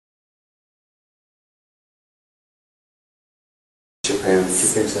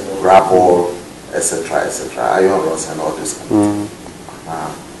shipping, gravel, etc., iron rods and all this kind of thing.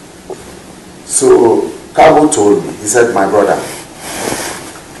 So Cabo told me, he said, my brother,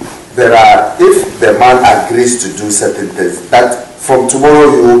 if the man agrees to do certain things, that from tomorrow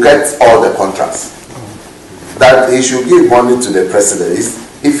he will get all the contracts. That he should give money to the president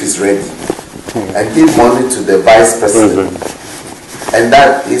if he's ready, and give money to the vice president. And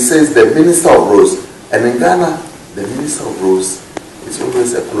that he says the minister of roads, and in Ghana, the minister of roads is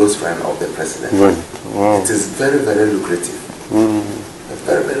always a close friend of the president. Wow. It is very, very lucrative. A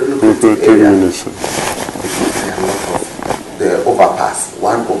very, very lucrative area. The overpass,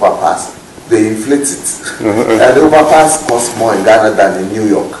 one overpass, they inflate it. And the overpass costs more in Ghana than in New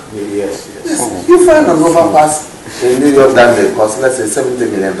York. Yes. You find an overpass in New York that may cost, let's say, $70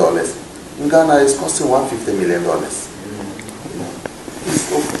 million. In Ghana, it's costing $150 million. It's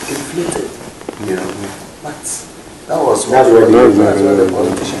inflated, But that was what the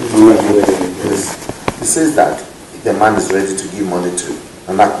politician is. He says that the man is ready to give money to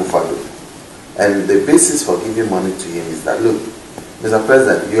Akufo. And the basis for giving money to him is that, look, Mr.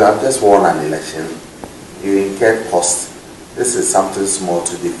 President, you have just won an election, you incurred cost. This is something small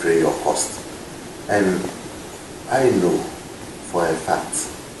to defray your cost. And I know for a fact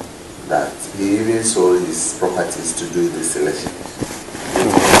that he even sold his properties to do this election.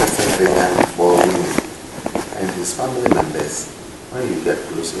 And his family members, when you get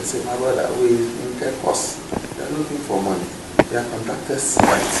close, they say, my brother, we incur costs. They are looking for money. They are contractors,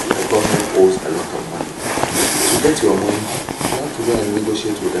 but the government owes a lot of money. To get your money, you have to go and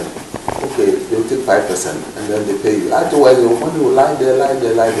negotiate with them. Okay, they'll take 5% and then they pay you. Otherwise, your money will lie there,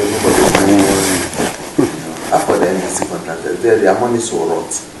 nobody will pay you. After the NDC contractors, their money so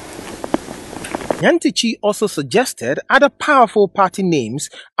rot. Nyantichi also suggested other powerful party names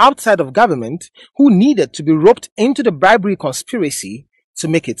outside of government who needed to be roped into the bribery conspiracy to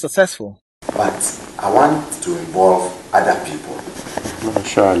make it successful. But I want to involve other people.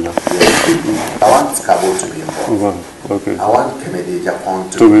 Inshallah. I want Cabo to be involved. Okay. I want Kennedy Japan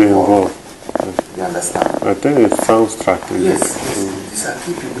to be involved. You understand? I think it sounds strategic. Yes. These are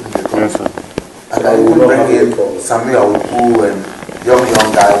key people in the government. Yes, sir. And I will bring in Samuel Upu and young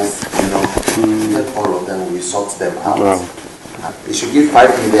guys, get all of them, we sort them out. Wow. You should give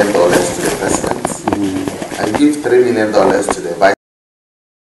 $5 million to the president and give $3 million to the vice